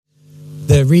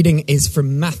The reading is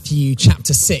from Matthew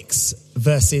chapter 6,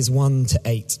 verses 1 to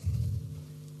 8.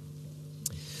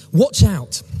 Watch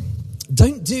out.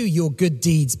 Don't do your good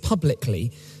deeds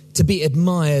publicly to be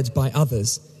admired by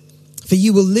others, for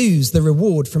you will lose the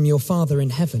reward from your Father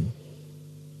in heaven.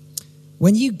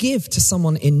 When you give to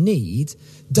someone in need,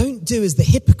 don't do as the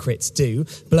hypocrites do,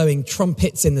 blowing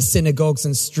trumpets in the synagogues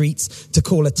and streets to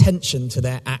call attention to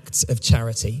their acts of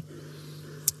charity.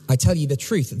 I tell you the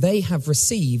truth, they have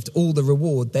received all the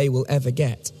reward they will ever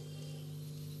get.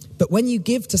 But when you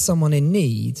give to someone in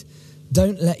need,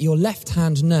 don't let your left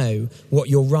hand know what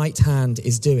your right hand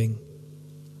is doing.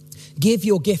 Give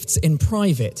your gifts in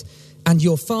private, and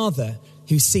your Father,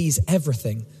 who sees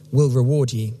everything, will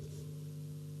reward you.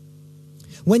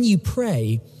 When you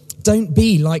pray, don't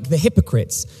be like the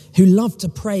hypocrites who love to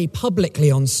pray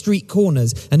publicly on street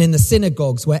corners and in the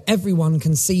synagogues where everyone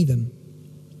can see them.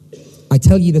 I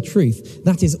tell you the truth,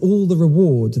 that is all the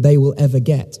reward they will ever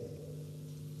get.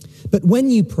 But when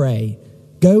you pray,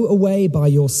 go away by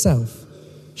yourself,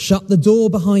 shut the door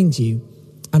behind you,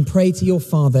 and pray to your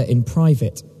Father in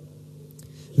private.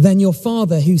 Then your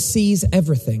Father who sees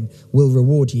everything will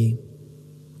reward you.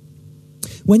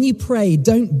 When you pray,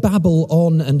 don't babble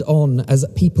on and on as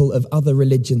people of other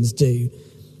religions do.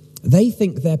 They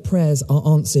think their prayers are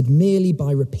answered merely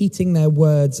by repeating their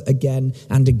words again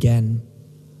and again.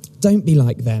 Don't be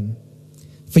like them,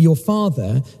 for your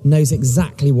Father knows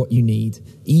exactly what you need,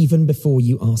 even before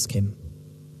you ask him.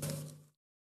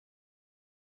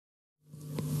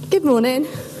 Good morning.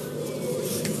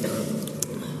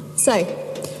 So,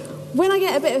 when I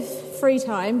get a bit of free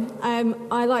time,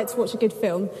 I like to watch a good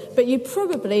film, but you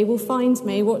probably will find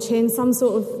me watching some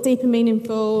sort of deep and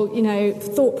meaningful,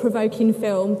 thought-provoking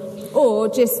film, or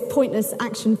just pointless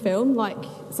action film, like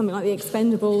something like The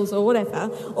Expendables or whatever,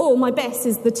 or my best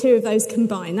is the two of those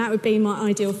combined. That would be my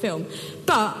ideal film.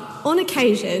 But on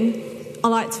occasion, I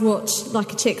like to watch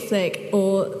like a chick flick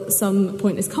or some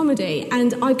pointless comedy,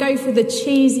 and I go for the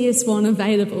cheesiest one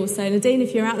available. So Nadine,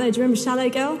 if you're out there, do you remember Chalet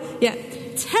Girl? Yeah,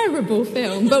 terrible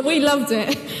film, but we loved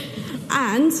it.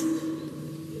 And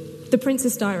The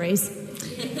Princess Diaries.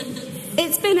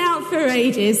 It's been out for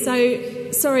ages,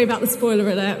 so sorry about the spoiler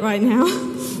alert right now.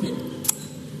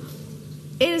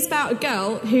 It is about a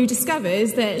girl who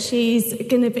discovers that she's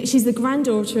the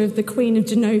granddaughter of the Queen of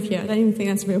Genovia. I don't even think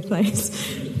that's a real place.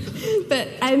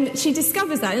 But she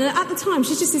discovers that, and at the time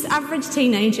she's just this average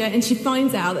teenager, and she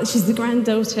finds out that she's the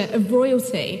granddaughter of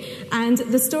royalty. And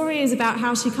the story is about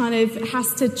how she kind of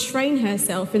has to train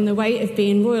herself in the way of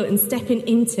being royal and stepping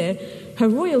into her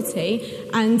royalty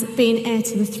and being heir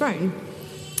to the throne.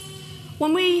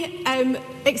 When we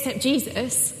accept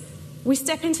Jesus, we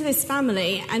step into this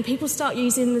family and people start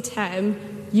using the term,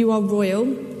 you are royal,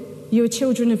 you are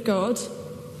children of God,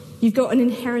 you've got an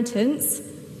inheritance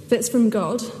that's from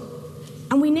God,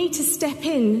 and we need to step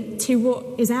in to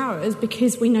what is ours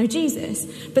because we know Jesus.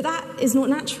 But that is not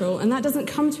natural, and that doesn't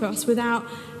come to us without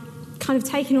kind of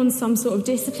taking on some sort of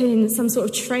discipline, some sort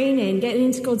of training, getting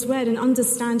into God's word and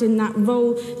understanding that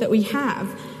role that we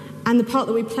have and the part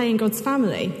that we play in God's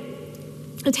family.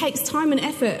 It takes time and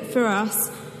effort for us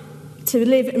to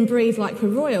live and breathe like we're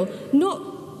royal. Not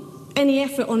any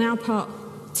effort on our part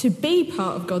to be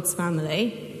part of God's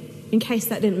family, in case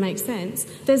that didn't make sense.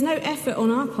 There's no effort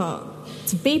on our part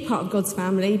to be part of God's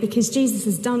family because Jesus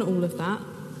has done all of that.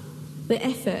 The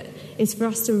effort is for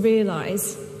us to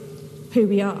realise who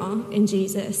we are in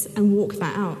Jesus and walk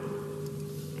that out.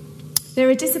 There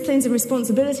are disciplines and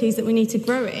responsibilities that we need to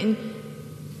grow in,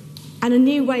 and a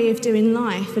new way of doing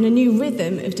life and a new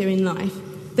rhythm of doing life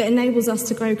that enables us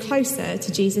to grow closer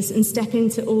to Jesus and step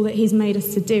into all that he's made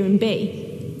us to do and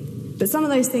be. But some of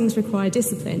those things require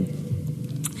discipline.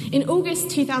 In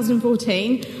August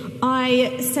 2014,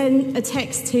 I sent a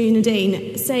text to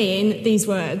Nadine saying these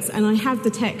words, and I have the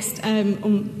text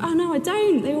on... Oh, no, I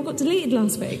don't. They all got deleted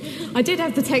last week. I did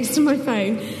have the text on my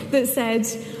phone that said,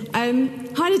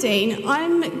 hi, Nadine,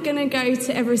 I'm going to go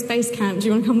to Everest Base Camp. Do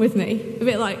you want to come with me? A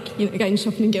bit like, going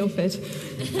shopping in Guildford.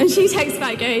 And she texts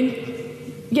back going...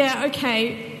 Yeah,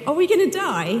 okay, are we going to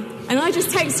die? And I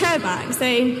just text her back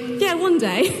saying, yeah, one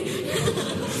day.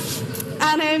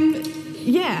 And,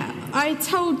 I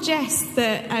told Jess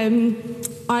that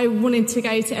I wanted to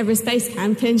go to Everest Base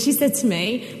Camp, and she said to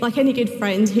me, like any good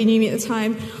friend who knew me at the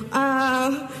time,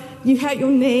 you hurt your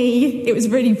knee, it was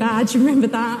really bad, do you remember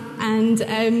that? And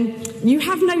you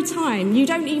have no time, you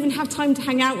don't even have time to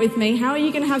hang out with me, how are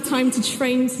you going to have time to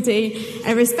train to do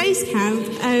Everest Base Camp?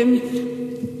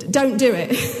 Don't do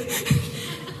it.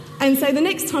 And so the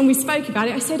next time we spoke about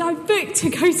it, I said, I booked to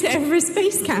go to Everest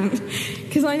Base Camp,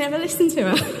 because I never listened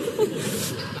to her.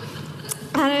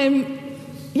 And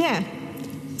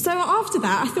So after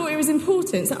that, I thought it was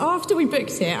important. So after we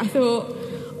booked it, I thought,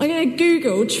 I'm going to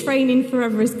Google training for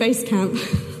Everest Base Camp.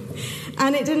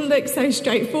 And it didn't look so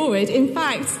straightforward. In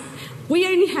fact, we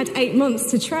only had 8 months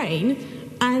to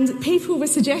train, and people were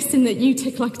suggesting that you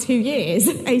took like 2 years,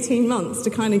 18 months,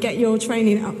 to kind of get your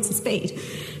training up to speed.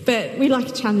 But we like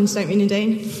a challenge, don't we,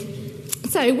 Nadine?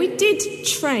 So we did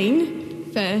train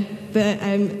for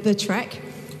the trek.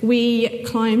 We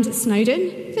climbed Snowdon,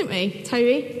 didn't we,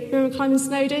 Toby? Remember climbing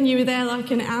Snowdon? You were there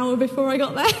like an hour before I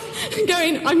got there,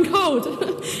 going, I'm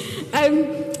cold.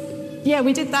 Yeah,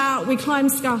 we did that. We climbed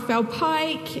Scarfell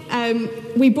Pike.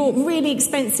 We bought really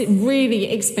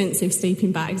expensive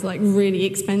sleeping bags, like really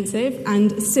expensive,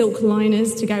 and silk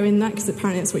liners to go in that, because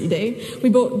apparently that's what you do. We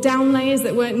bought down layers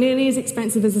that weren't nearly as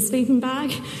expensive as a sleeping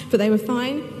bag, but they were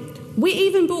fine. We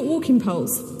even bought walking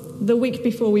poles the week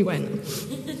before we went.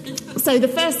 So the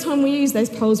first time we used those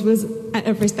poles was at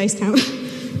Everest Base Camp.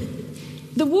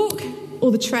 The walk, or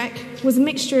the trek, was a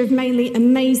mixture of mainly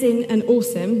amazing and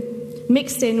awesome,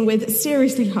 mixed in with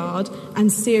seriously hard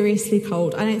and seriously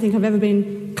cold. I don't think I've ever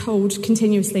been cold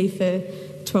continuously for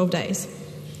 12 days.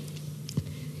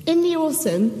 In the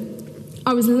awesome,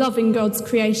 I was loving God's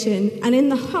creation, and in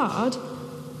the hard,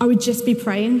 I would just be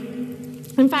praying.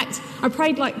 In fact, I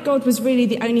prayed like God was really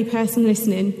the only person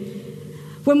listening.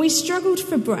 When we struggled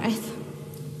for breath,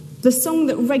 the song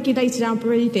that regulated our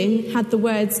breathing had the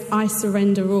words, I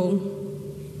surrender all.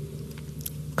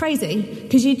 Crazy,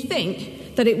 because you'd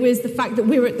think that it was the fact that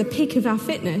we were at the peak of our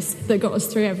fitness that got us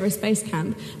through Everest Base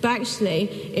Camp. But actually,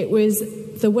 it was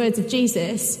the words of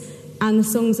Jesus and the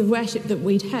songs of worship that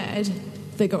we'd heard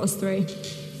that got us through.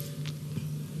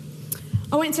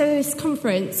 I went to this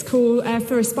conference called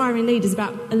for Aspiring Leaders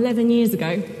about 11 years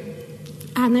ago.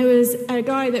 And there was a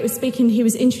guy that was speaking, he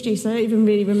was introduced. I don't even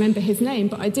really remember his name,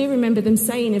 but I do remember them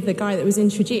saying of the guy that was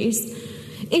introduced,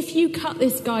 if you cut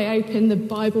this guy open, the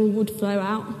Bible would flow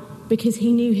out, because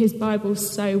he knew his Bible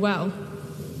so well.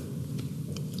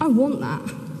 I want that,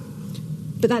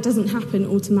 but that doesn't happen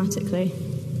automatically.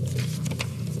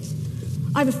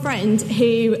 I have a friend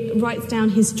who writes down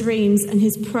his dreams and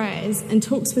his prayers and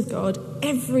talks with God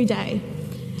every day.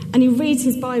 And he reads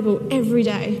his Bible every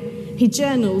day. He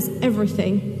journals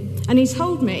everything. And he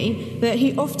told me that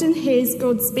he often hears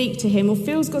God speak to him, or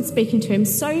feels God speaking to him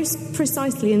so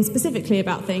precisely and specifically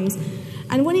about things.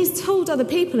 And when he's told other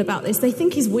people about this, they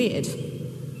think he's weird.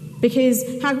 Because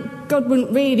how God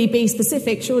wouldn't really be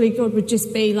specific. Surely God would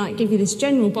just be like, give you this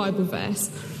general Bible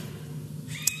verse.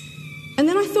 And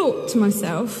then I thought to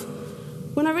myself,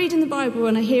 when I read in the Bible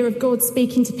and I hear of God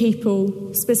speaking to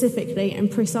people specifically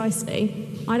and precisely,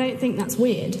 I don't think that's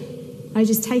weird. I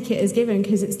just take it as given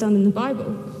because it's done in the Bible.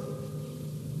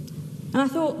 And I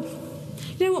thought,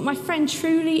 you know what? My friend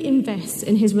truly invests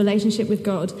in his relationship with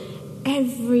God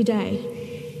every day.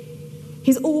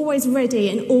 He's always ready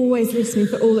and always listening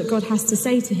for all that God has to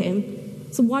say to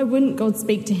him. So why wouldn't God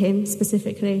speak to him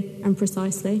specifically and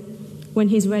precisely when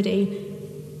he's ready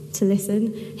to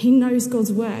listen? He knows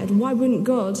God's word. Why wouldn't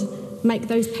God make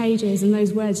those pages and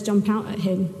those words jump out at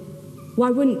him? Why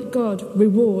wouldn't God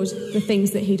reward the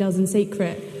things that he does in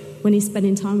secret when he's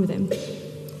spending time with him?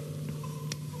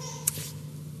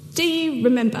 Do you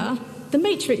remember the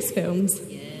Matrix films?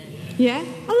 Yeah?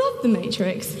 I love the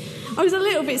Matrix. I was a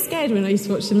little bit scared when I used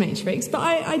to watch The Matrix, but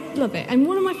I love it. And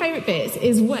one of my favourite bits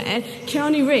is where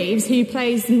Keanu Reeves, who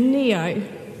plays Neo,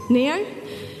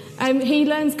 he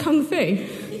learns Kung Fu,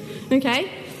 okay?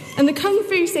 And the Kung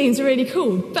Fu scenes are really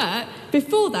cool, but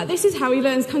before that, this is how he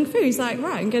learns Kung Fu. He's like,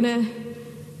 right,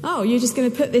 you're just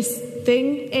going to put this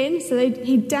thing in? So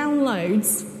he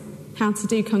downloads how to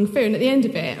do Kung Fu, and at the end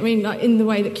of it, I mean, like in the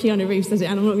way that Keanu Reeves does it,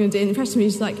 and I'm not going to do an impression of him,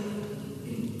 he's like,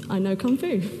 I know Kung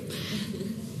Fu.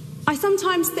 I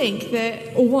sometimes think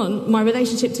that, or want my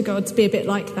relationship to God to be a bit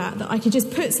like that I could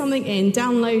just put something in,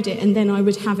 download it, and then I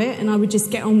would have it, and I would just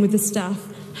get on with the stuff,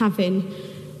 having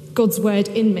God's word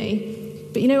in me.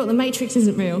 But you know what? The Matrix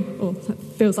isn't real. Or that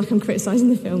feels like I'm criticising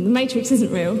the film. The Matrix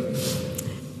isn't real.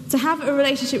 To have a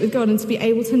relationship with God and to be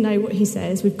able to know what he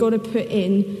says, we've got to put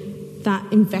in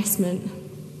that investment.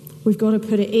 We've got to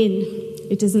put it in.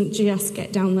 It doesn't just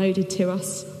get downloaded to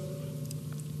us.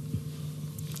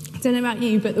 I don't know about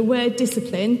you, but the word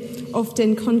discipline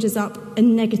often conjures up a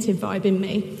negative vibe in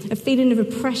me, a feeling of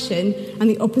oppression and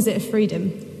the opposite of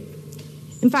freedom.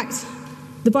 In fact,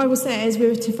 the Bible says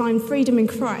we're to find freedom in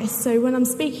Christ, so when I'm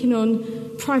speaking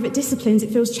on private disciplines, it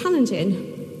feels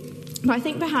challenging. But I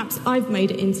think perhaps I've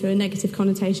made it into a negative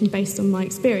connotation based on my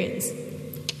experience.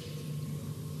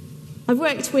 I've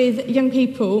worked with young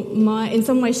people in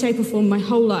some way, shape or form my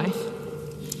whole life,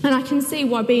 and I can see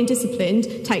why being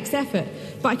disciplined takes effort.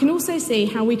 but I can also see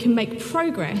how we can make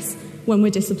progress when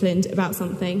we're disciplined about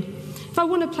something. If I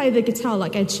want to play the guitar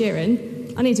like Ed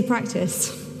Sheeran, I need to practice.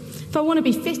 If I want to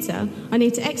be fitter, I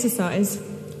need to exercise,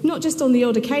 not just on the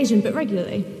odd occasion, but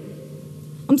regularly.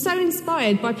 I'm so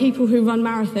inspired by people who run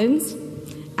marathons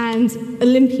and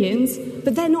Olympians,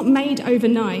 but they're not made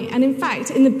overnight. And in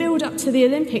fact, in the build-up to the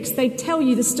Olympics, they tell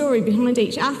you the story behind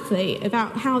each athlete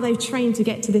about how they've trained to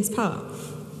get to this part.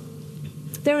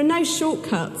 There are no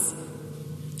shortcuts,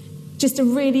 just a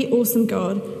really awesome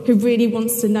God who really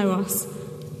wants to know us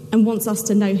and wants us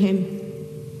to know him.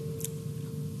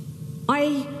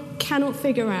 I cannot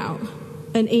figure out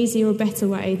an easier or better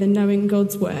way than knowing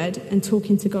God's word and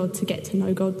talking to God to get to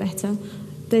know God better.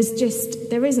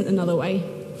 There isn't another way.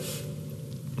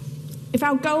 If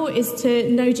our goal is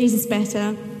to know Jesus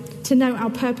better, to know our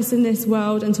purpose in this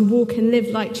world and to walk and live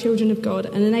like children of God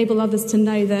and enable others to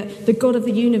know that the God of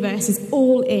the universe is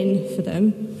all in for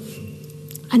them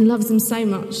and loves them so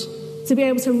much, to be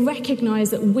able to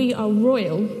recognise that we are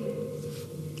royal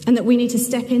and that we need to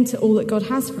step into all that God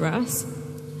has for us,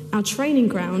 our training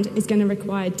ground is going to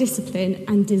require discipline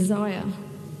and desire.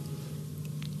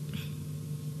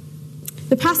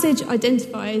 The passage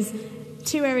identifies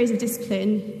 2 areas of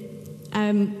discipline: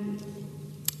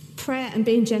 prayer and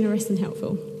being generous and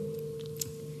helpful.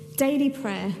 Daily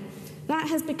prayer, that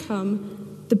has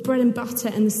become the bread and butter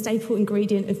and the staple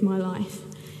ingredient of my life.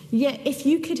 Yet if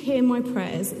you could hear my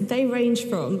prayers, they range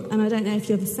from, and I don't know if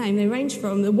you're the same, they range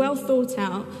from the well thought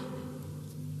out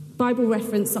Bible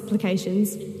reference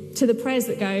supplications to the prayers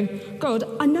that go, God,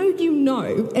 I know you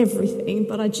know everything,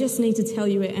 but I just need to tell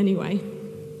you it anyway.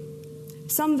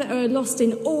 Some that are lost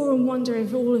in awe and wonder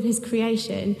of all of his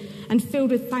creation and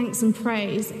filled with thanks and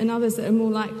praise, and others that are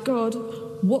more like, God,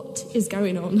 what is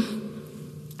going on?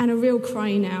 And a real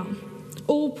crying out.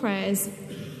 All prayers,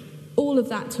 all of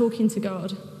that talking to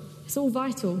God, it's all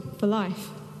vital for life.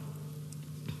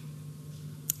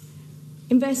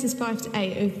 In verses 5 to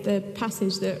 8 of the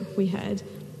passage that we heard, it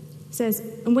says,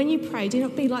 and when you pray, do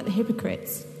not be like the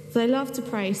hypocrites, for they love to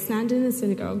pray, standing in the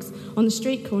synagogues, on the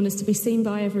street corners to be seen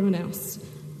by everyone else.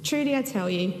 Truly I tell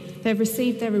you, they have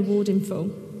received their reward in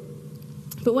full.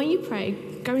 But when you pray,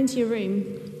 go into your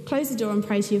room, close the door and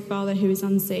pray to your Father who is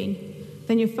unseen.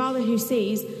 Then your Father who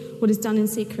sees what is done in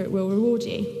secret will reward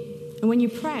you. And when you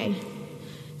pray,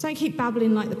 don't keep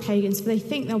babbling like the pagans, for they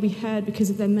think they'll be heard because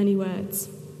of their many words.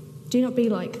 Do not be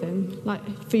like them,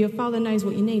 for your Father knows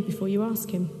what you need before you ask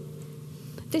him.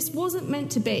 This wasn't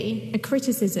meant to be a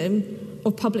criticism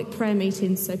of public prayer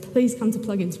meetings, so please come to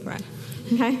Plug-ins Prayer,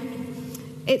 okay?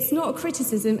 It's not a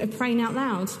criticism of praying out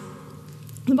loud.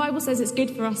 The Bible says it's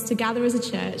good for us to gather as a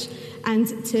church and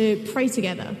to pray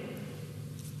together.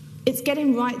 It's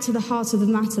getting right to the heart of the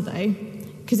matter, though,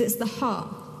 because it's the heart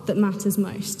that matters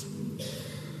most.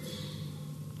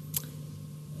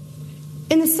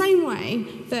 In the same way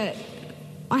that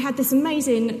I had this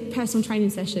amazing personal training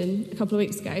session a couple of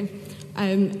weeks ago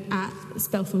at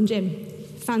Spelthorne Gym.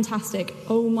 Fantastic.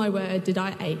 Oh my word, did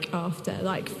I ache after,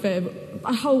 for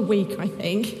a whole week, I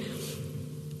think.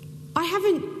 I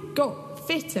haven't got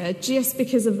fitter just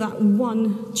because of that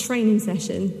one training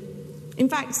session. In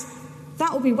fact,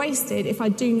 that will be wasted if I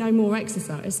do no more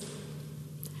exercise.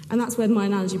 And that's where my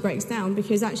analogy breaks down,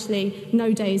 because actually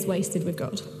no day is wasted with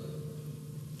God.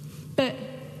 But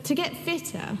to get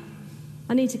fitter,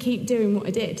 I need to keep doing what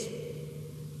I did.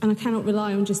 And I cannot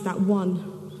rely on just that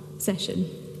one session.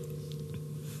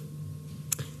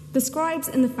 The scribes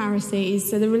and the Pharisees,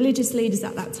 so the religious leaders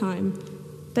at that time,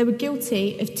 they were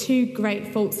guilty of 2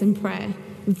 great faults in prayer: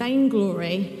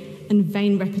 vainglory and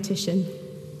vain repetition.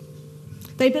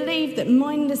 They believed that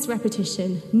mindless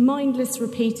repetition, mindless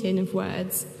repeating of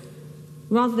words,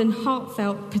 rather than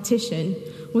heartfelt petition,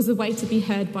 was the way to be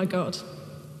heard by God.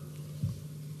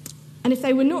 And if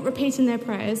they were not repeating their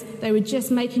prayers, they were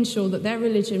just making sure that their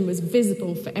religion was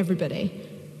visible for everybody,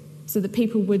 so that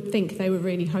people would think they were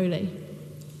really holy.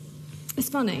 It's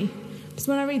funny, because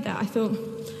when I read that, I thought,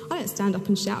 I don't stand up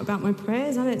and shout about my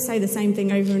prayers. I don't say the same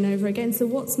thing over and over again. So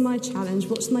what's my challenge?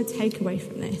 What's my takeaway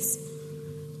from this?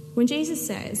 When Jesus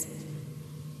says,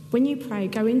 when you pray,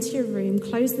 go into your room,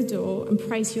 close the door, and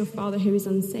pray to your Father who is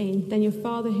unseen, then your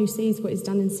Father who sees what is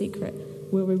done in secret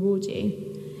will reward you.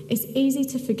 It's easy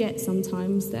to forget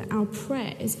sometimes that our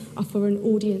prayers are for an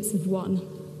audience of one.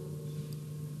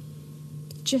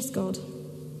 Just God.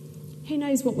 He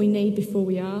knows what we need before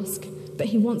we ask, but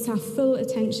he wants our full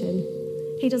attention.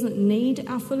 He doesn't need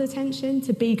our full attention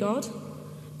to be God,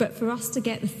 but for us to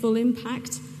get the full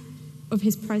impact of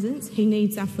his presence, he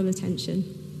needs our full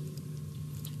attention.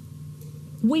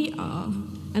 We are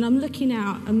And I'm looking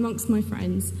out amongst my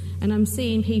friends and I'm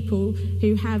seeing people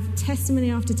who have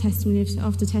testimony after testimony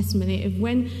after testimony of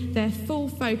when their full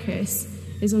focus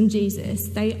is on Jesus,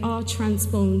 they are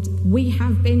transformed. We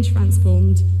have been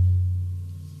transformed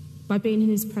by being in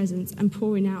his presence and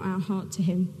pouring out our heart to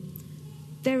him.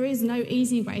 There is no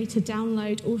easy way to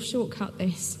download or shortcut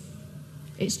this.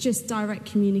 It's just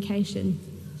direct communication.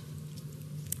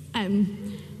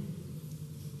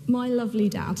 My lovely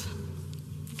dad,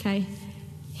 okay,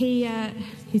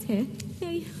 he's here.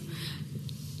 Yay.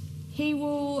 He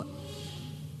will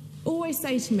always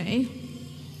say to me,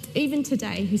 even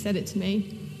today he said it to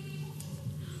me,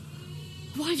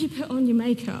 "Why have you put on your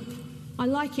makeup? I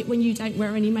like it when you don't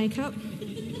wear any makeup."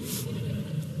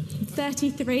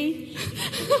 33.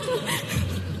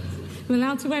 I'm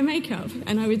allowed to wear makeup,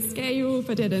 and I would scare you all if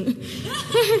I didn't.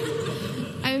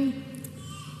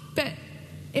 But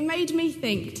it made me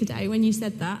think today when you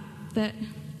said that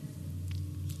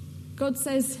God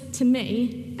says to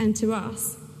me and to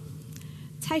us,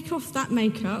 take off that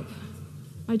makeup.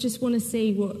 I just want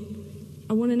to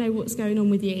I want to know what's going on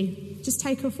with you. Just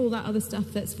take off all that other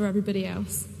stuff that's for everybody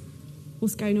else.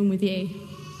 What's going on with you?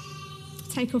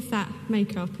 Take off that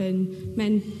makeup, and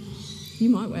men, you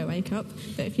might wear makeup,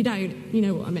 but if you don't, you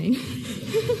know what I mean.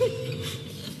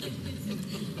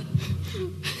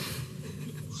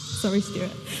 Sorry,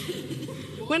 Stuart.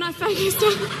 When I focused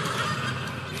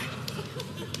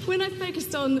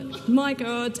on my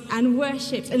God and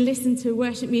worshipped and listened to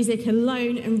worship music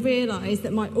alone and realised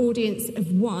that my audience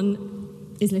of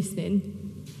one is listening,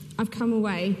 I've come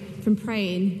away from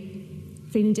praying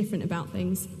feeling different about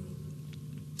things.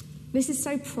 This is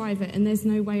so private and there's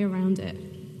no way around it.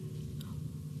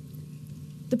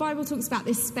 The Bible talks about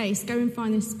this space. Go and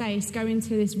find this space. Go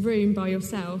into this room by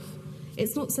yourself.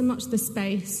 It's not so much the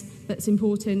space that's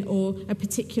important or a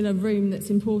particular room that's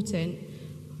important.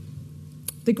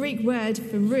 The Greek word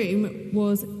for room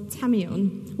was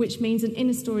tamion, which means an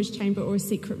inner storage chamber or a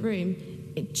secret room.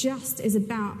 It just is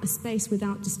about a space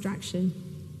without distraction.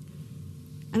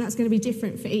 And that's going to be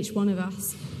different for each one of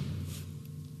us.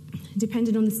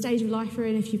 Depending on the stage of life we're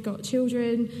in, if you've got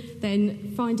children,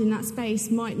 then finding that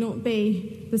space might not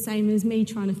be the same as me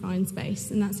trying to find space,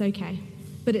 and that's okay.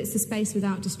 But it's a space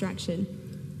without distraction.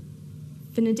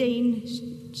 For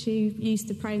Nadine, she used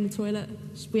to pray in the toilet.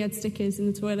 We had stickers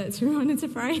in the toilet to remind her to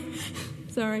pray.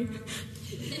 Sorry.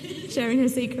 Sharing her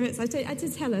secrets. I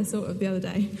did tell her sort of the other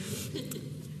day.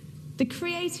 The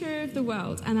creator of the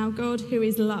world and our God who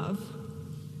is love,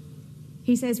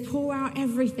 he says, pour out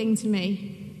everything to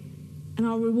me and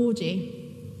I'll reward you.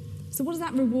 So what does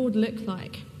that reward look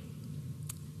like?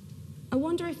 I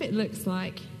wonder if it looks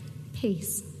like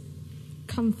peace,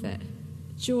 comfort,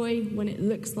 joy when it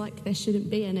looks like there shouldn't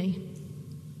be any,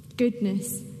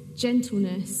 goodness,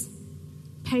 gentleness,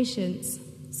 patience,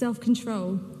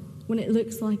 self-control when it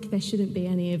looks like there shouldn't be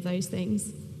any of those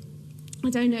things. I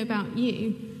don't know about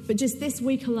you, but just this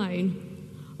week alone,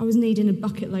 I was needing a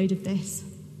bucket load of this.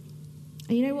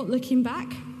 And you know what, looking back,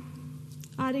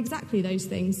 I had exactly those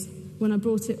things when I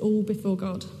brought it all before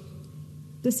God.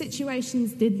 The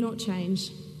situations did not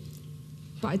change,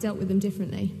 but I dealt with them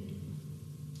differently.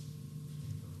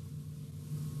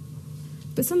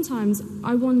 But sometimes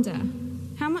I wonder,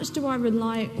 how much do I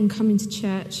rely on coming to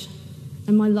church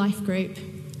and my life group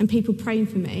and people praying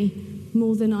for me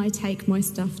more than I take my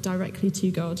stuff directly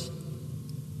to God?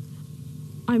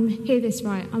 Hear this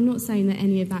right, I'm not saying that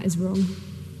any of that is wrong.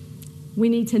 We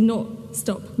need to not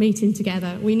stop meeting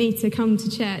together. We need to come to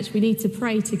church. We need to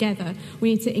pray together.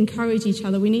 We need to encourage each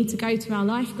other. We need to go to our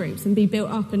life groups and be built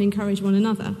up and encourage one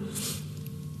another.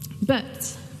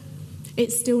 But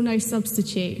it's still no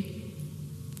substitute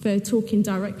for talking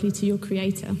directly to your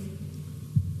Creator.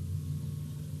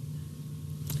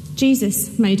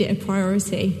 Jesus made it a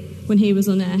priority when he was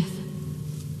on earth.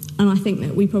 And I think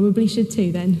that we probably should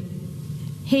too then.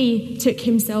 He took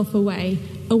himself away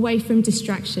from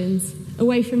distractions,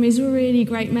 away from his really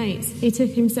great mates. He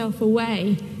took himself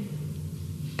away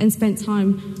and spent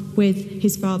time with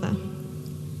his Father.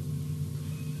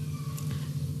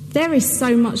 There is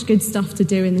so much good stuff to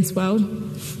do in this world.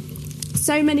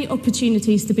 So many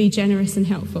opportunities to be generous and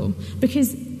helpful.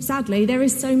 Because, sadly, there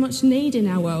is so much need in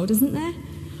our world, isn't there?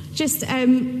 Just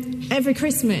every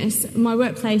Christmas, my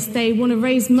workplace, they want to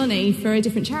raise money for a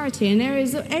different charity, and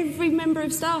every member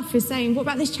of staff is saying, what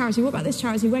about this charity, what about this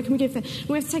charity, where can we give that?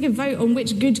 We have to take a vote on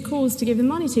which good cause to give the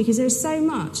money to, because there's so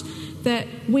much that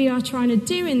we are trying to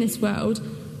do in this world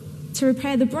to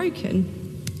repair the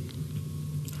broken.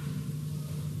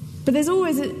 But there's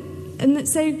always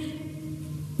so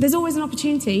There's always an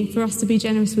opportunity for us to be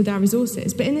generous with our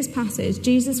resources, but in this passage,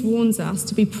 Jesus warns us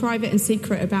to be private and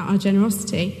secret about our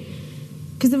generosity.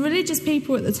 Because the religious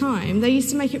people at the time, they used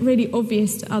to make it really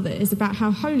obvious to others about how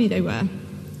holy they were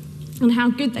and how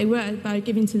good they were by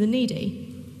giving to the needy.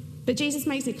 But Jesus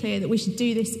makes it clear that we should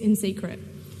do this in secret.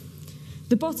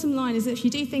 The bottom line is that if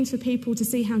you do things for people to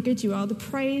see how good you are, the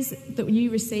praise that you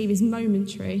receive is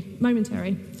momentary,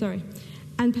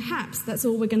 and perhaps that's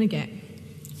all we're going to get.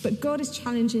 But God is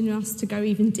challenging us to go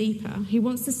even deeper. He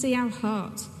wants to see our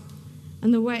heart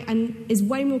and is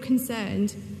way more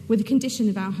concerned with the condition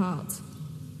of our heart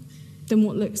than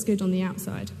what looks good on the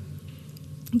outside.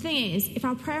 The thing is, if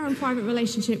our prayer and private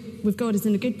relationship with God is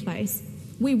in a good place,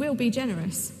 we will be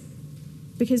generous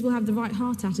because we'll have the right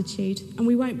heart attitude and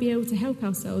we won't be able to help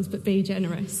ourselves but be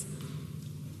generous.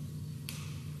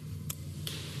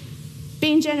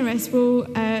 Being generous will,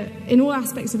 in all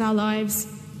aspects of our lives,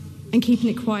 and keeping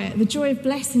it quiet. The joy of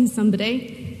blessing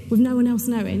somebody with no one else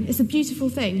knowing. It's a beautiful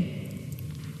thing.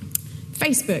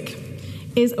 Facebook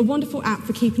is a wonderful app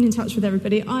for keeping in touch with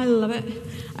everybody. I love it.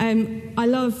 I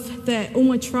love that all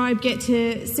my tribe get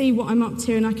to see what I'm up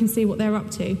to and I can see what they're up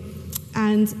to.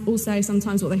 And also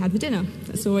sometimes what they had for dinner.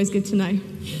 That's always good to know.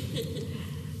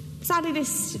 Sadly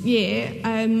this year,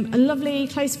 a lovely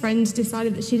close friend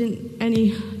decided that she didn't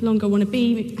any longer want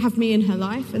to have me in her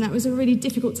life, and that was a really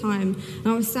difficult time, and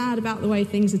I was sad about the way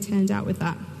things had turned out with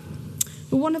that.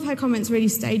 But one of her comments really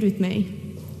stayed with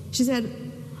me. She said,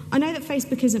 "I know that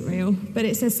Facebook isn't real, but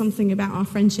it says something about our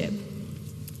friendship."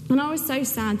 And I was so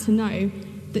sad to know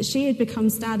that she had become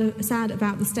sad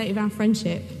about the state of our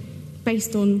friendship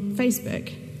based on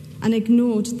Facebook and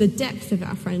ignored the depth of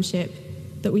our friendship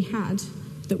that we had,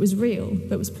 that was real,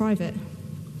 that was private.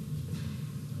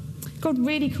 God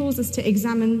really calls us to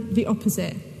examine the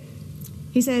opposite.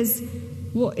 He says,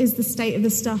 what is the state of the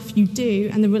stuff you do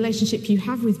and the relationship you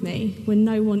have with me when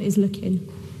no one is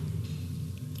looking?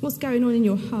 What's going on in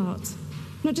your heart?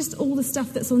 Not just all the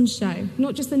stuff that's on show,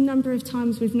 not just the number of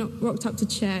times we've not rocked up to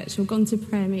church or gone to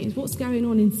prayer meetings. What's going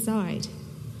on inside?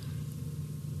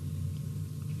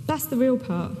 That's the real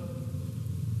part.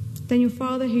 Then your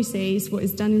Father who sees what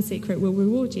is done in secret will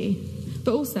reward you.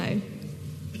 But also,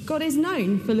 God is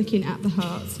known for looking at the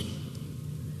heart.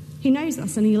 He knows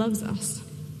us and he loves us.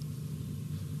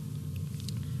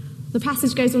 The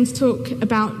passage goes on to talk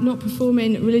about not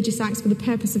performing religious acts for the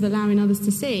purpose of allowing others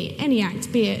to see. Any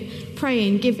act, be it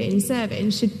praying, giving,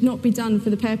 serving, should not be done for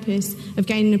the purpose of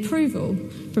gaining approval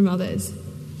from others.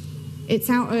 It's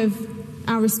out of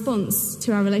our response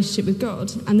to our relationship with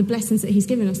God and the blessings that he's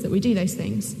given us that we do those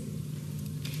things.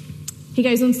 He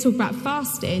goes on to talk about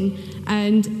fasting,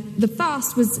 and the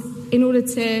fast was in order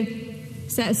to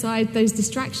set aside those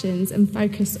distractions and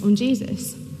focus on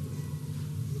Jesus.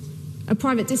 A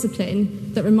private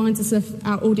discipline that reminds us of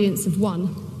our audience of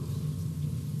one.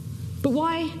 But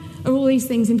why are all these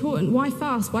things important? Why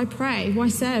fast? Why pray? Why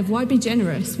serve? Why be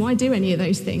generous? Why do any of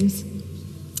those things?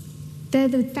 They're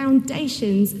the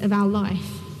foundations of our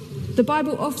life. The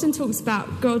Bible often talks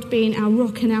about God being our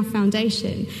rock and our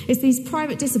foundation. It's these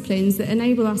private disciplines that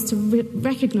enable us to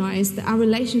recognise that our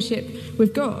relationship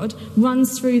with God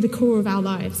runs through the core of our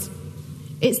lives.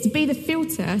 It's to be the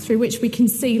filter through which we can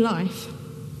see life.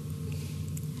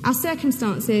 Our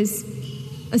circumstances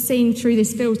are seen through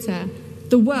this filter.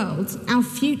 The world, our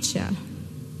future,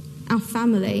 our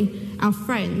family, our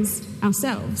friends,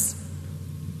 ourselves.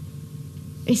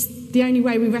 It's the only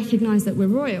way we recognise that we're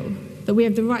royal, that we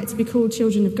have the right to be called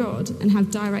children of God and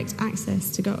have direct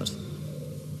access to God.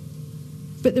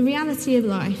 But the reality of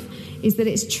life is that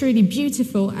it's truly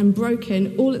beautiful and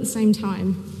broken all at the same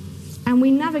time. And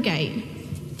we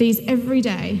navigate these every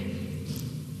day,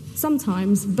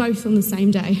 sometimes both on the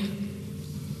same day.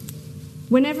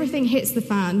 When everything hits the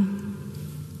fan,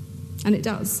 and it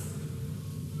does,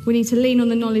 we need to lean on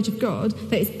the knowledge of God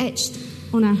that is etched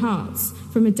on our hearts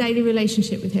from a daily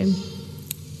relationship with him.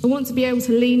 I want to be able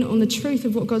to lean on the truth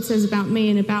of what God says about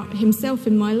me and about himself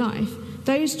in my life.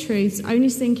 Those truths only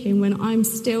sink in when I'm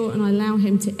still and I allow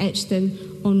him to etch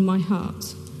them on my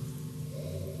heart.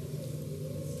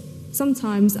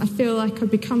 Sometimes I feel like I've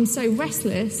become so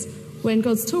restless when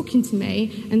God's talking to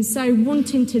me and so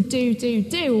wanting to do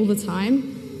all the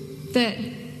time that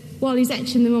while he's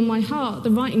etching them on my heart,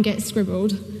 the writing gets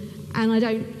scribbled and I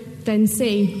don't then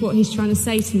see what he's trying to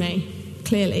say to me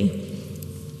clearly.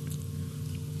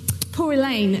 Poor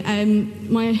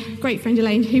Elaine, my great friend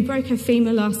Elaine, who broke her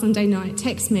femur last Sunday night,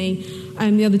 texted me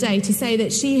the other day to say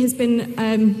that she has been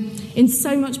in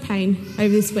so much pain over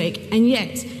this week, and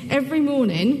yet every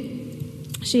morning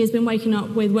she has been waking up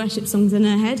with worship songs in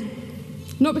her head,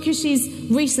 Not because she's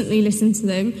recently listened to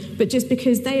them, but just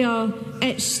because they are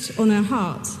etched on her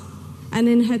heart. And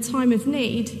in her time of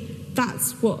need,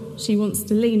 that's what she wants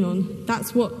to lean on.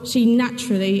 That's what she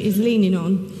naturally is leaning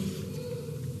on.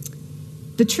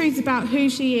 The truth about who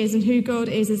she is and who God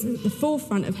is at the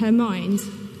forefront of her mind,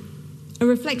 a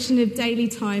reflection of daily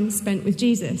time spent with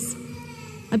Jesus.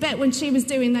 I bet when she was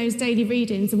doing those daily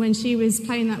readings and when she was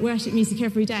playing that worship music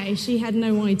every day, she had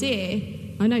no idea,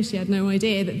 I know she had no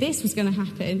idea, that this was going to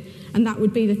happen, and that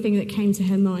would be the thing that came to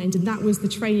her mind, and that was the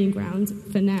training ground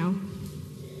for now.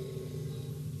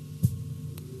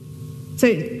 So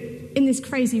in this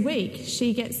crazy week,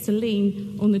 she gets to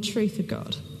lean on the truth of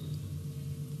God.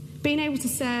 Being able to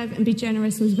serve and be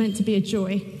generous was meant to be a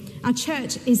joy. Our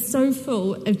church is so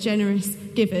full of generous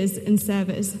givers and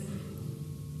servers.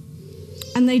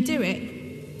 And they do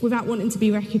it without wanting to be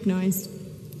recognised.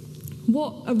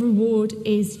 What a reward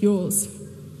is yours.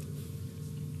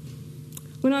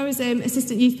 When I was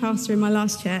assistant youth pastor in my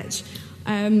last church,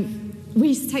 we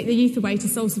used to take the youth away to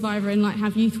Soul Survivor and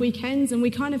have youth weekends, and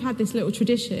we kind of had this little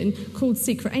tradition called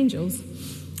Secret Angels.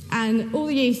 And all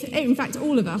the youth, in fact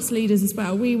all of us, leaders as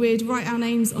well, we would write our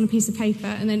names on a piece of paper,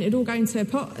 and then it'd all go into a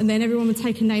pot, and then everyone would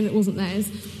take a name that wasn't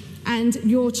theirs. And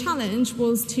your challenge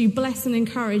was to bless and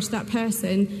encourage that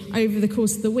person over the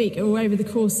course of the week or over the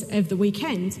course of the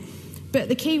weekend. But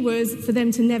the key was for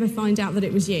them to never find out that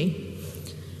it was you.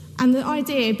 And the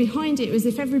idea behind it was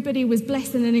if everybody was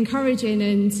blessing and encouraging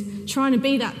and trying to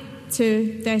be that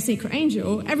to their secret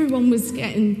angel, everyone was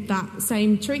getting that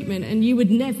same treatment, and you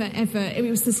would never, ever, it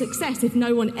was a success if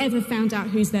no one ever found out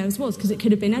whose theirs was, because it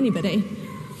could have been anybody.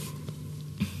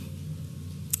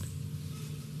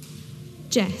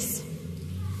 Jess,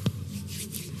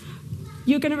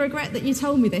 you're going to regret that you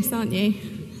told me this, aren't you?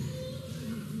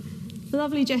 The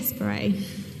lovely Jess Bray,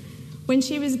 when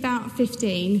she was about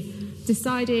 15,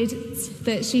 decided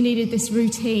that she needed this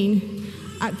routine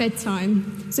at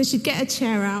bedtime. So she'd get a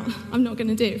chair out. I'm not going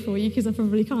to do it for you because I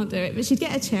probably can't do it, but she'd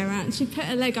get a chair out and she'd put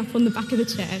her leg up on the back of the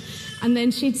chair, and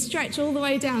then she'd stretch all the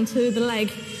way down to the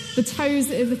leg, the toes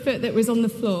of the foot that was on the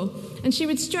floor. And she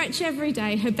would stretch every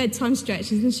day, her bedtime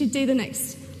stretches, and she'd do the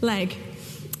next leg.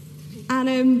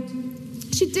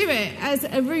 And she'd do it as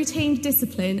a routine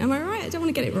discipline. Am I right? I don't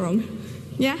want to get it wrong.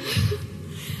 Yeah?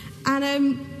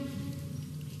 And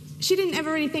she didn't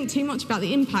ever really think too much about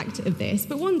the impact of this,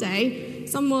 but one day,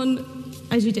 someone,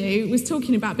 as you do, was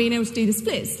talking about being able to do the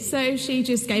splits, so she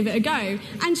just gave it a go,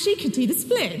 and she could do the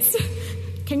splits.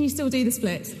 Can you still do the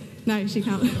splits? No, she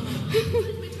can't.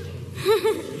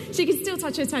 She can still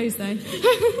touch her toes, though.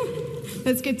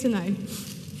 That's good to know.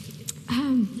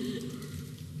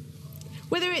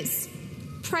 Whether it's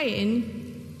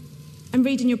praying and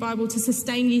reading your Bible to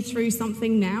sustain you through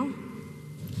something now,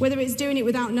 whether it's doing it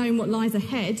without knowing what lies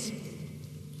ahead,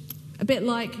 a bit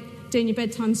like doing your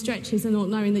bedtime stretches and not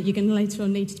knowing that you're going to later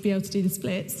on need to be able to do the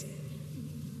splits.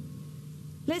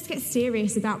 Let's get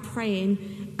serious about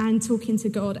praying and talking to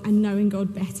God and knowing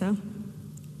God better.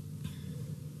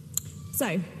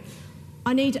 So,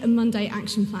 I need a Monday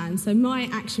action plan. So my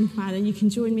action plan, and you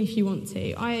can join me if you want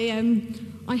to.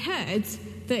 I heard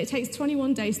that it takes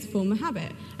 21 days to form a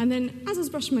habit. And then as I was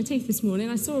brushing my teeth this morning,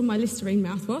 I saw on my Listerine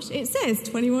mouthwash, it says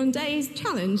 21 days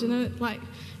challenge. And I'm like,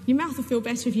 your mouth will feel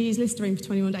better if you use Listerine for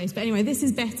 21 days. But anyway, this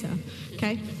is better,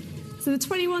 okay? So the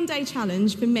 21-day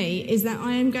challenge for me is that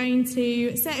I am going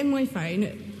to set in my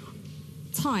phone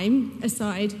time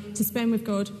aside to spend with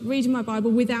God, reading my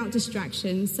Bible without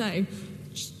distractions. So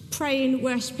praying,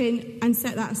 worshipping, and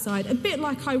set that aside. A bit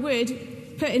like I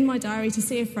would put in my diary to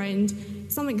see a friend,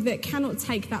 something that cannot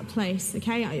take that place,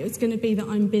 okay? It's going to be that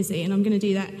I'm busy, and I'm going to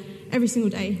do that every single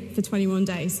day for 21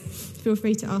 days. Feel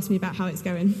free to ask me about how it's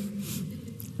going.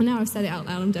 And now I've said it out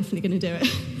loud, I'm definitely going to do it.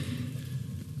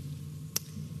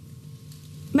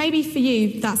 Maybe for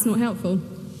you, that's not helpful.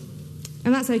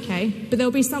 And that's okay, but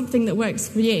there'll be something that works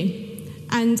for you.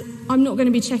 And I'm not going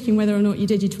to be checking whether or not you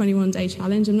did your 21-day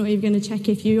challenge. I'm not even going to check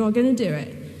if you are going to do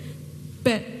it.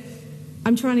 But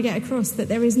I'm trying to get across that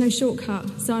there is no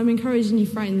shortcut. So I'm encouraging you,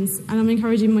 friends, and I'm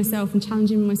encouraging myself and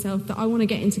challenging myself that I want to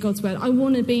get into God's Word. I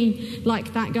want to be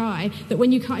like that guy, that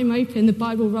when you cut him open, the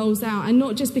Bible rolls out. And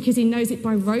not just because he knows it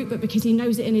by rote, but because he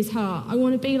knows it in his heart. I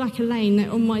want to be like Elaine, that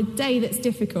on my day that's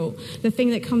difficult, the thing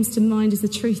that comes to mind is the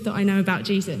truth that I know about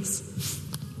Jesus.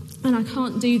 And I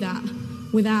can't do that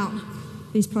without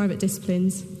these private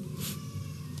disciplines.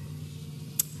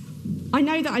 I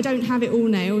know that I don't have it all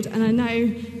nailed, and I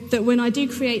know that when I do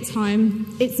create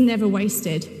time, it's never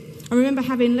wasted. I remember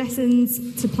having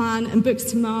lessons to plan and books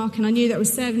to mark, and I knew that I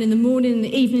was serving in the morning and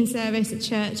the evening service at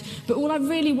church, but all I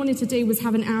really wanted to do was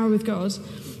have an hour with God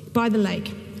by the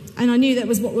lake. And I knew that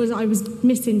was what I was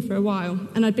missing for a while.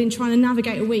 And I'd been trying to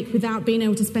navigate a week without being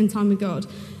able to spend time with God.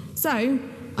 So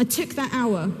I took that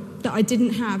hour that I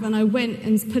didn't have and I went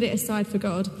and put it aside for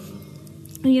God.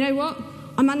 And you know what?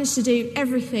 I managed to do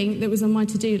everything that was on my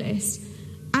to-do list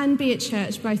and be at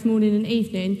church both morning and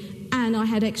evening, and I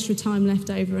had extra time left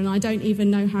over, and I don't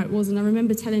even know how it was. And I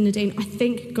remember telling Nadine, I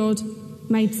think God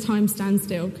made time stand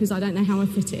still because I don't know how I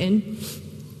fit it in.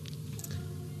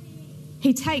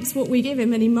 He takes what we give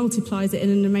him and he multiplies it in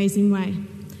an amazing way.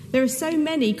 There are so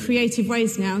many creative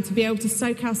ways now to be able to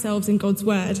soak ourselves in God's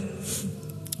word,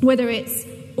 whether it's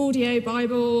audio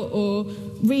Bible or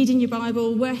reading your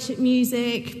Bible, worship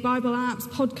music, Bible apps,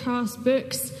 podcasts,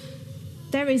 books.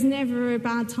 There is never a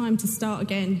bad time to start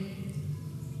again.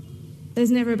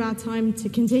 There's never a bad time to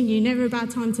continue, never a bad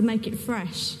time to make it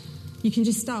fresh. You can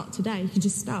just start today. You can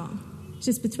just start. It's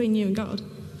just between you and God.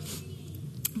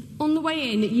 On the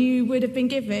way in, you would have been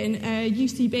given a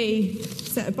UCB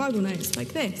set of Bible notes like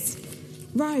this.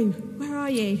 Ro, where are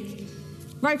you?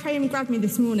 Ro came and grabbed me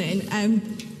this morning,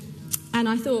 and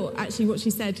I thought actually what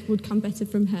she said would come better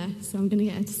from her, so I'm going to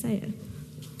get her to say it.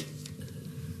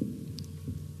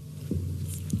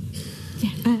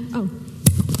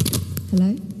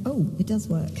 Hello? Oh, it does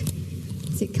work.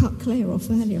 So it cut Claire off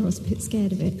earlier. I was a bit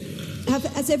scared of it.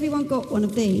 Has everyone got one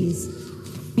of these?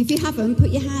 If you haven't, put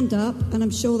your hand up, and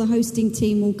I'm sure the hosting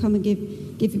team will come and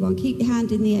give you one. Keep your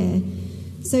hand in the air.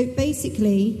 So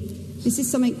basically, this is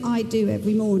something I do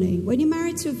every morning. When you're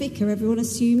married to a vicar, everyone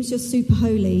assumes you're super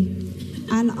holy.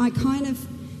 And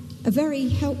a very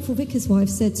helpful vicar's wife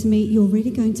said to me, you're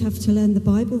really going to have to learn the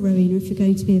Bible, Rowena, if you're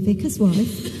going to be a vicar's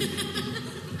wife.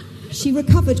 She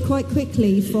recovered quite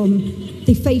quickly from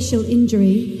the facial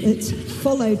injury that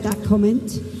followed that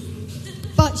comment.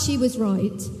 But she was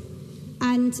right.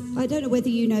 And I don't know whether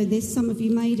you know this, some of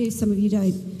you may do, some of you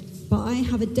don't. But I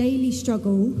have a daily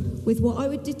struggle with what I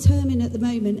would determine at the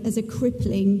moment as a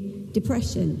crippling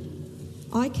depression.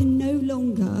 I can no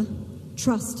longer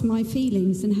trust my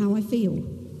feelings and how I feel.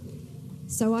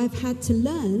 So I've had to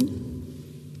learn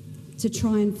to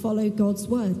try and follow God's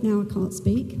word. Now I can't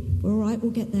speak. All right,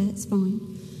 we'll get there, it's fine.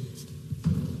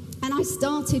 And I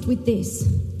started with this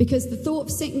because the thought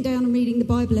of sitting down and reading the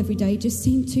Bible every day just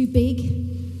seemed too big,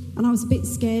 and I was a bit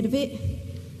scared of it.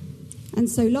 And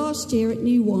so last year at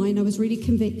New Wine, I was really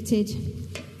convicted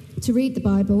to read the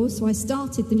Bible, so I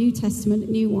started the New Testament at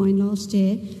New Wine last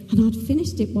year, and I'd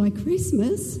finished it by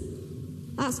Christmas.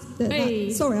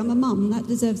 Sorry, I'm a mum. That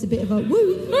deserves a bit of a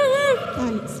woo.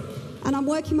 Thanks. And I'm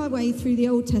working my way through the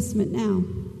Old Testament now.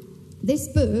 This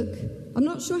book, I'm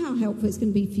not sure how helpful it's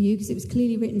going to be for you because it was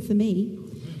clearly written for me,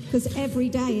 because every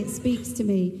day it speaks to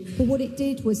me. But what it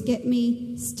did was get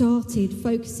me started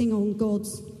focusing on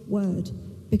God's word,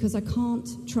 because I can't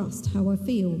trust how I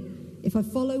feel. If I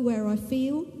follow where I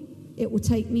feel, it will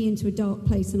take me into a dark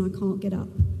place and I can't get up.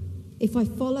 If I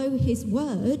follow his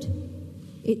word,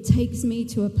 it takes me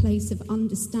to a place of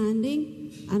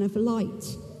understanding and of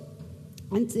light.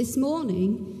 And this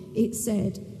morning, it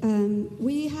said,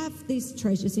 we have these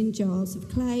treasures in jars of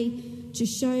clay to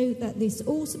show that this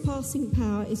all-surpassing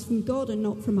power is from God and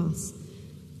not from us.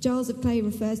 Jars of clay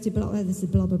refers to, this is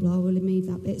blah, blah, blah, we'll leave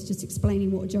that bit. It's just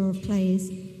explaining what a jar of clay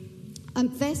is. A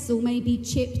vessel may be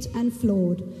chipped and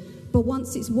flawed, but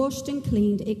once it's washed and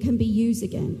cleaned, it can be used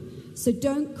again. So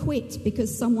don't quit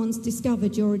because someone's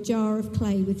discovered you're a jar of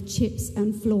clay with chips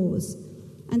and flaws.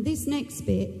 And this next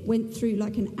bit went through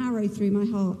like an arrow through my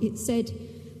heart. It said,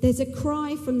 there's a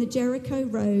cry from the Jericho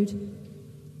road.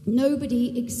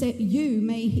 Nobody except you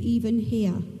may even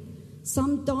hear.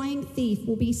 Some dying thief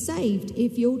will be saved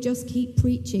if you'll just keep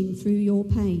preaching through your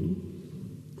pain.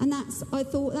 And I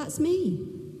thought, that's me.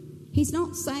 He's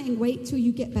not saying, wait till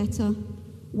you get better.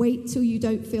 Wait till you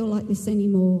don't feel like this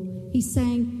anymore. He's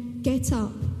saying, get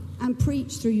up and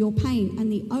preach through your pain.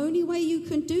 And the only way you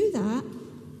can do that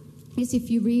is if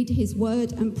you read his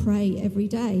word and pray every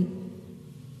day.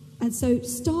 And so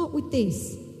start with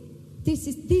this. This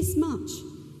is this much.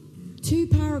 2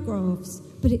 paragraphs,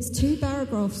 but it's 2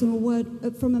 paragraphs from a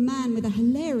word from a man with a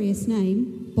hilarious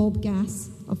name, Bob Gass.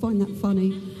 I find that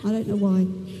funny. I don't know why.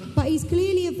 But he's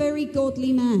clearly a very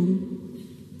godly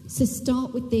man. So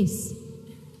start with this.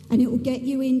 And it will get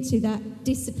you into that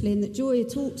discipline that Joya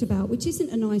talked about, which isn't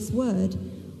a nice word,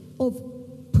 of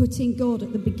putting God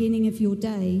at the beginning of your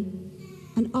day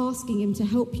and asking him to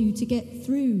help you to get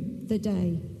through the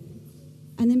day.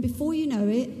 And then before you know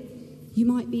it, you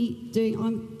might be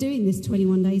I'm doing this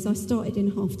 21 days. I started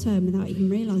in half term without even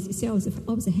realising. You see, I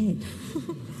was ahead.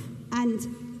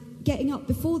 And getting up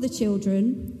before the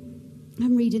children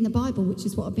and reading the Bible, which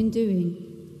is what I've been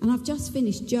doing. And I've just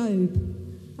finished Job.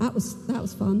 That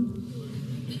was fun.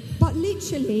 But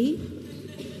literally,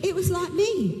 it was like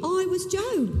me. I was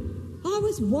Job. I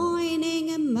was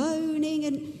whining and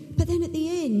moaning, but then at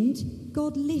the end,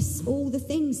 God lists all the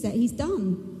things that he's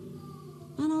done.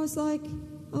 And I was like,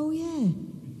 oh yeah.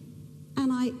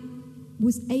 And I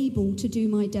was able to do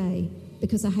my day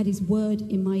because I had his word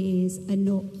in my ears and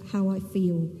not how I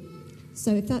feel.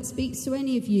 So if that speaks to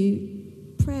any of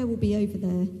you, prayer will be over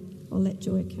there. I'll let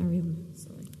Joy carry on.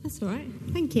 Sorry. That's all right.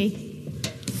 Thank you.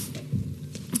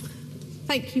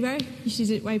 Thank you, Ro. You did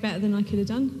it way better than I could have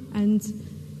done. And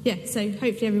yeah, so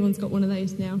hopefully everyone's got one of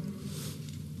those now.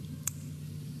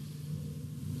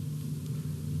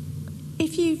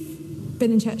 If you've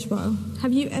been in church a while,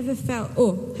 have you ever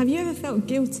felt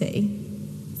guilty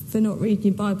for not reading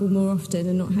your Bible more often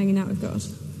and not hanging out with God?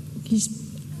 Can you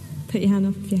just put your hand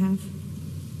up if you have?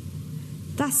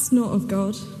 That's not of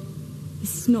God.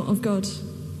 It's not of God.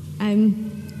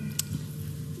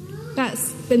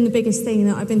 That's been the biggest thing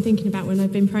that I've been thinking about when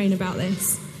I've been praying about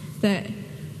this. That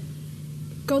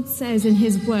God says in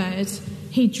his word,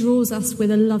 he draws us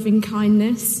with a loving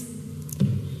kindness.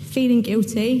 Feeling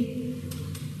guilty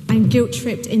and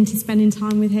guilt-tripped into spending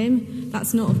time with him,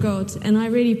 that's not of God. And I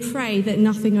really pray that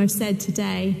nothing I've said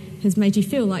today has made you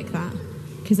feel like that,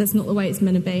 because that's not the way it's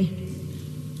meant to be.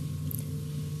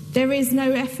 There is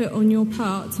no effort on your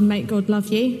part to make God love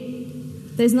you.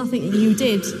 There's nothing that you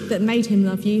did that made him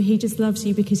love you. He just loves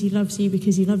you because he loves you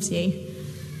because he loves you.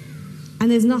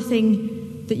 And there's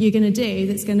nothing that you're going to do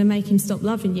that's going to make him stop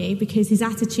loving you, because his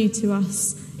attitude to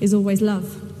us is always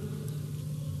love.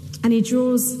 And he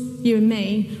draws you and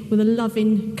me with a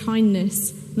loving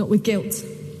kindness, not with guilt.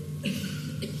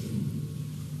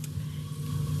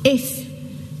 If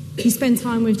you spend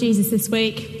time with Jesus this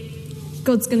week,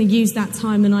 God's going to use that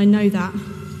time, and I know that.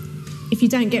 If you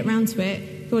don't get round to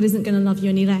it, God isn't going to love you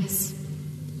any less.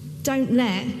 Don't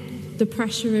let the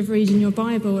pressure of reading your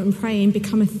Bible and praying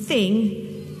become a thing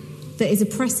that is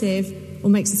oppressive or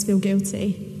makes us feel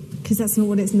guilty, because that's not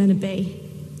what it's meant to be.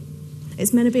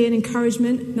 It's meant to be an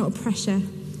encouragement, not a pressure.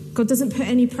 God doesn't put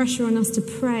any pressure on us to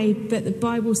pray, but the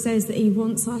Bible says that he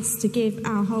wants us to give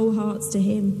our whole hearts to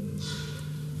him.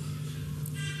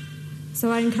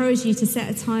 So I encourage you to set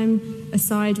a time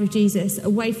aside with Jesus,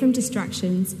 away from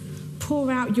distractions.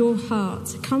 Pour out your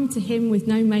heart. Come to him with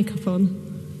no makeup on.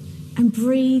 And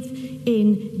breathe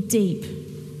in deep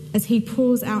as he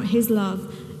pours out his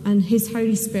love and his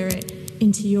Holy Spirit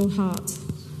into your heart.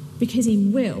 Because he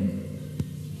will.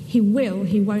 He will.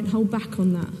 He won't hold back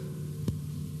on that.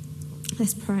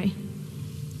 Let's pray.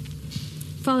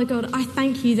 Father God, I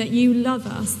thank you that you love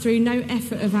us through no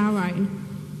effort of our own.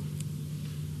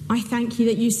 I thank you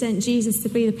that you sent Jesus to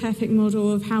be the perfect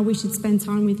model of how we should spend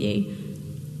time with you.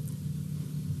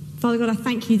 Father God, I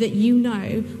thank you that you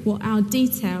know what our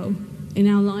detail in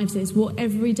our lives is, what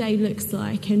every day looks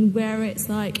like, and where it's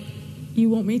like, you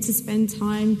want me to spend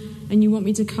time and you want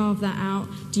me to carve that out.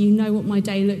 Do you know what my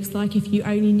day looks like? If you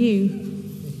only knew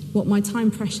what my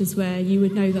time pressures were, you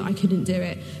would know that I couldn't do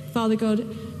it. Father God,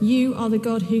 you are the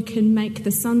God who can make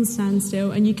the sun stand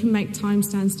still, and you can make time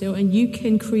stand still, and you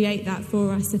can create that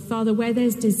for us. So Father, where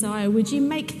there's desire, would you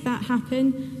make that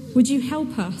happen? Would you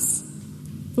help us?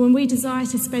 When we desire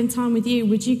to spend time with you,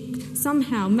 would you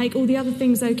somehow make all the other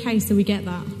things okay so we get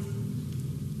that?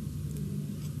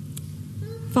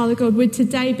 Father God, would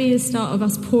today be the start of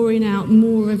us pouring out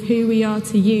more of who we are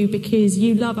to you, because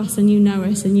you love us and you know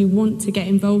us and you want to get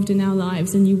involved in our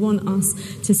lives and you want us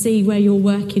to see where you're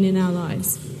working in our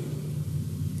lives.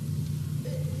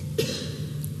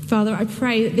 Father, I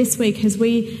pray that this week as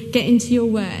we get into your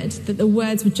word, that the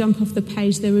words would jump off the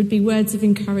page. There would be words of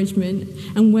encouragement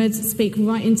and words that speak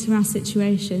right into our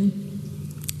situation.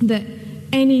 That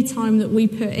any time that we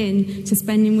put in to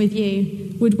spending with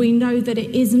you, would we know that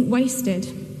it isn't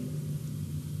wasted?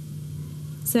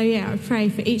 So yeah, I pray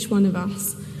for each one of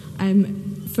us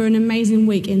for an amazing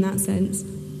week in that sense.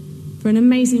 For an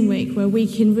amazing week where we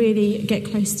can really get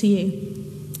close to you.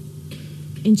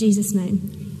 In Jesus'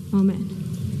 name, amen.